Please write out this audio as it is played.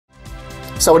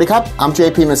Sawadee I'm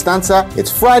JP Mestanza.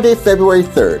 It's Friday, February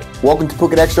 3rd. Welcome to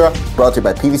Phuket Extra, brought to you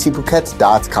by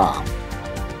PVCPhuket.com.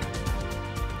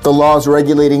 The laws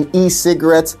regulating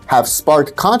e-cigarettes have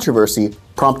sparked controversy,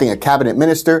 prompting a cabinet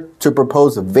minister to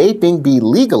propose vaping be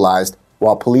legalized,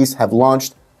 while police have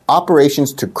launched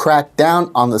operations to crack down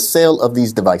on the sale of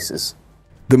these devices.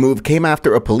 The move came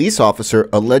after a police officer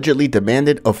allegedly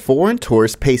demanded a foreign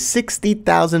tourist pay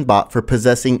 60,000 baht for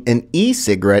possessing an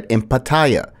e-cigarette in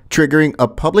Pattaya, triggering a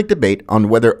public debate on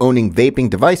whether owning vaping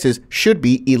devices should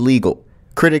be illegal.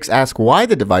 Critics ask why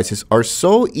the devices are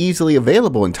so easily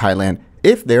available in Thailand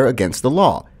if they're against the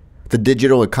law. The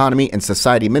Digital Economy and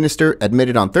Society Minister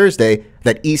admitted on Thursday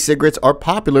that e-cigarettes are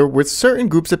popular with certain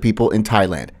groups of people in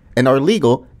Thailand and are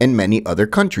legal in many other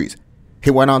countries.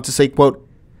 He went on to say, quote,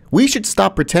 "We should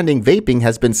stop pretending vaping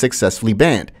has been successfully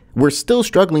banned. We're still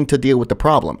struggling to deal with the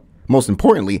problem. Most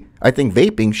importantly, I think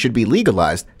vaping should be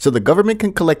legalized so the government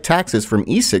can collect taxes from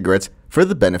e-cigarettes for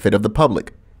the benefit of the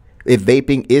public. If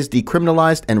vaping is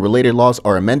decriminalized and related laws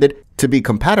are amended to be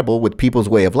compatible with people's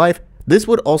way of life, this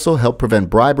would also help prevent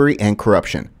bribery and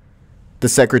corruption." The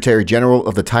Secretary General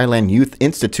of the Thailand Youth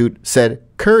Institute said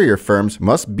courier firms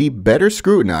must be better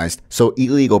scrutinized so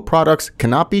illegal products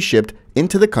cannot be shipped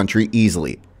into the country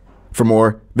easily. For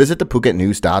more, visit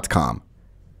thephuket.news.com.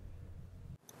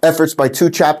 Efforts by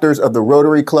two chapters of the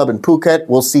Rotary Club in Phuket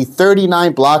will see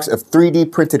 39 blocks of 3D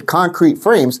printed concrete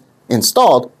frames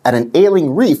installed at an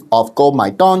ailing reef off Koh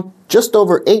Mai Don, just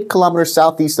over 8 kilometers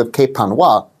southeast of Cape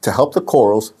Panwa, to help the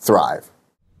corals thrive.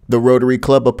 The Rotary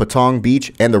Club of Patong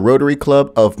Beach and the Rotary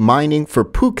Club of Mining for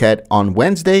Phuket on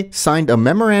Wednesday signed a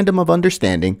memorandum of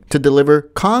understanding to deliver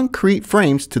concrete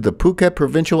frames to the Phuket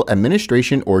Provincial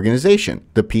Administration Organization,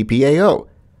 the PPAO.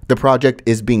 The project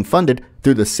is being funded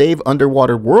through the Save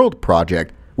Underwater World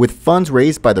project, with funds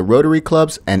raised by the Rotary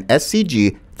Clubs and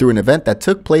SCG through an event that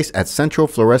took place at Central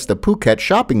Floresta Phuket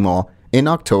Shopping Mall in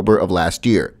October of last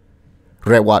year.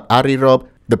 Rewat Arirob,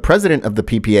 the president of the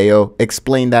PPAO,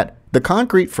 explained that the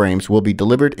concrete frames will be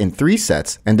delivered in 3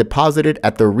 sets and deposited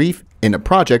at the reef in a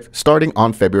project starting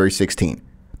on February 16.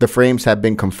 The frames have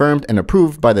been confirmed and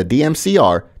approved by the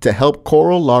DMCR to help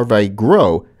coral larvae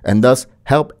grow and thus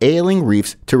help ailing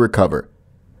reefs to recover.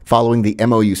 Following the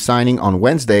MOU signing on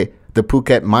Wednesday, the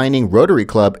Phuket Mining Rotary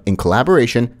Club, in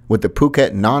collaboration with the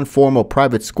Phuket Non-Formal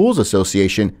Private Schools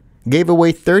Association, gave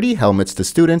away 30 helmets to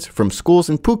students from schools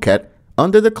in Phuket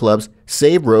under the club's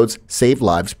Save Roads, Save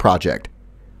Lives project.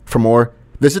 For more,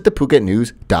 visit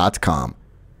thephuket.news.com.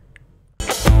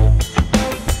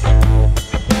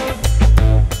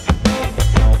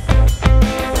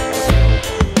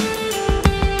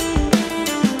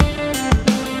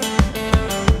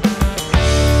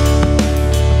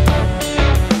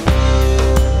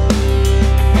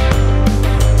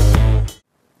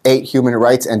 Eight human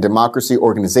rights and democracy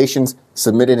organizations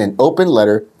submitted an open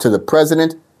letter to the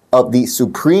President of the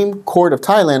Supreme Court of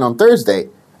Thailand on Thursday,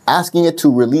 asking it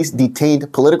to release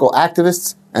detained political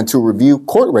activists and to review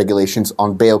court regulations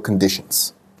on bail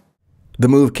conditions. The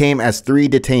move came as 3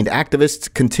 detained activists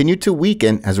continued to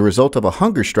weaken as a result of a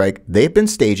hunger strike they've been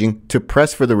staging to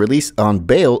press for the release on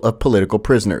bail of political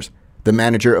prisoners. The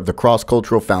manager of the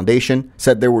Cross-Cultural Foundation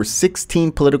said there were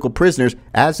 16 political prisoners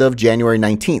as of January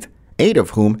 19th, 8 of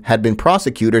whom had been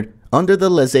prosecuted under the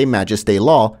lèse-majesté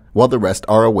law, while the rest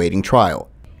are awaiting trial.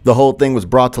 The whole thing was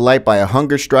brought to light by a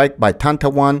hunger strike by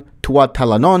Tantawan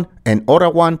Tuatalanon and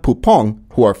Orawan Pupong,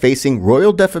 who are facing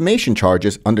royal defamation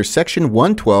charges under Section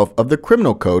 112 of the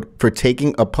Criminal Code for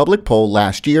taking a public poll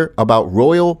last year about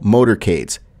royal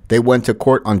motorcades. They went to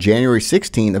court on January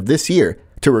 16 of this year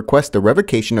to request the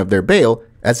revocation of their bail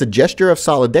as a gesture of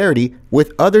solidarity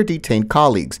with other detained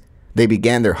colleagues. They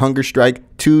began their hunger strike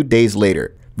 2 days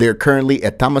later. They are currently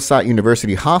at Thammasat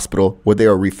University Hospital, where they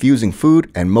are refusing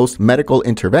food and most medical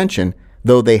intervention,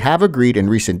 though they have agreed in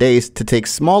recent days to take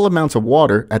small amounts of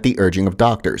water at the urging of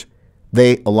doctors.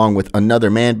 They, along with another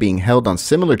man being held on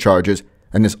similar charges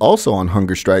and is also on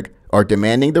hunger strike, are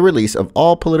demanding the release of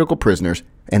all political prisoners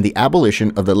and the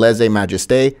abolition of the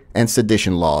lèse-majesté and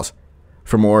sedition laws.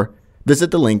 For more,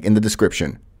 visit the link in the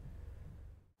description.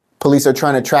 Police are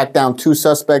trying to track down 2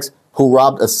 suspects who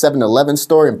robbed a 7-Eleven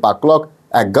store in Baklok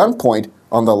at gunpoint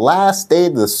on the last day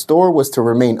the store was to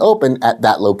remain open at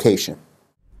that location.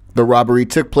 The robbery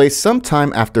took place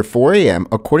sometime after 4 a.m.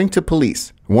 according to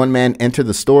police. One man entered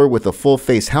the store with a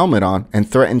full-face helmet on and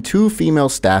threatened 2 female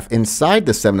staff inside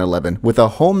the 7-Eleven with a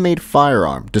homemade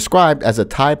firearm described as a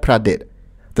Thai pradit.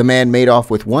 The man made off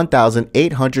with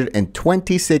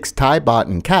 1,826 Thai baht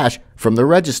in cash from the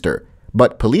register,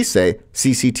 but police say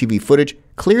CCTV footage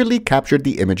clearly captured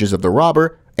the images of the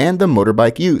robber and the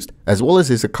motorbike used, as well as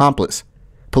his accomplice.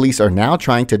 Police are now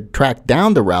trying to track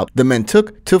down the route the men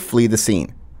took to flee the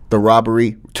scene. The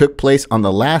robbery took place on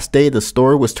the last day the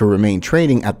store was to remain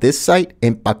trading at this site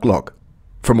in Paklok.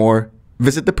 For more,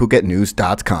 visit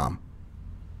thephuket.news.com.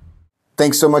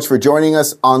 Thanks so much for joining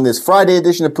us on this Friday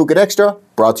edition of Phuket Extra,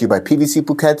 brought to you by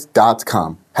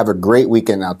pvcphuket.com. Have a great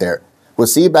weekend out there. We'll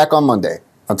see you back on Monday.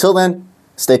 Until then,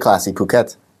 stay classy,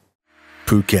 Phuket.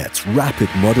 Phuket's rapid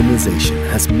modernization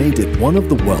has made it one of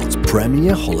the world's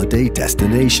premier holiday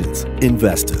destinations.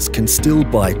 Investors can still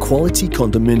buy quality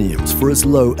condominiums for as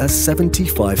low as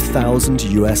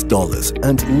 $75,000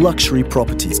 and luxury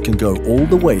properties can go all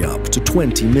the way up to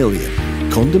 20 million.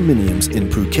 Condominiums in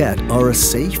Phuket are a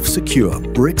safe, secure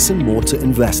bricks-and-mortar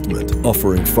investment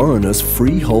offering foreigners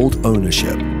freehold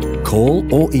ownership. Call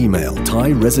or email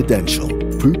Thai Residential,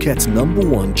 Phuket's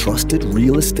 #1 trusted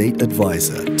real estate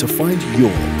advisor, to find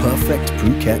your perfect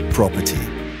Phuket property.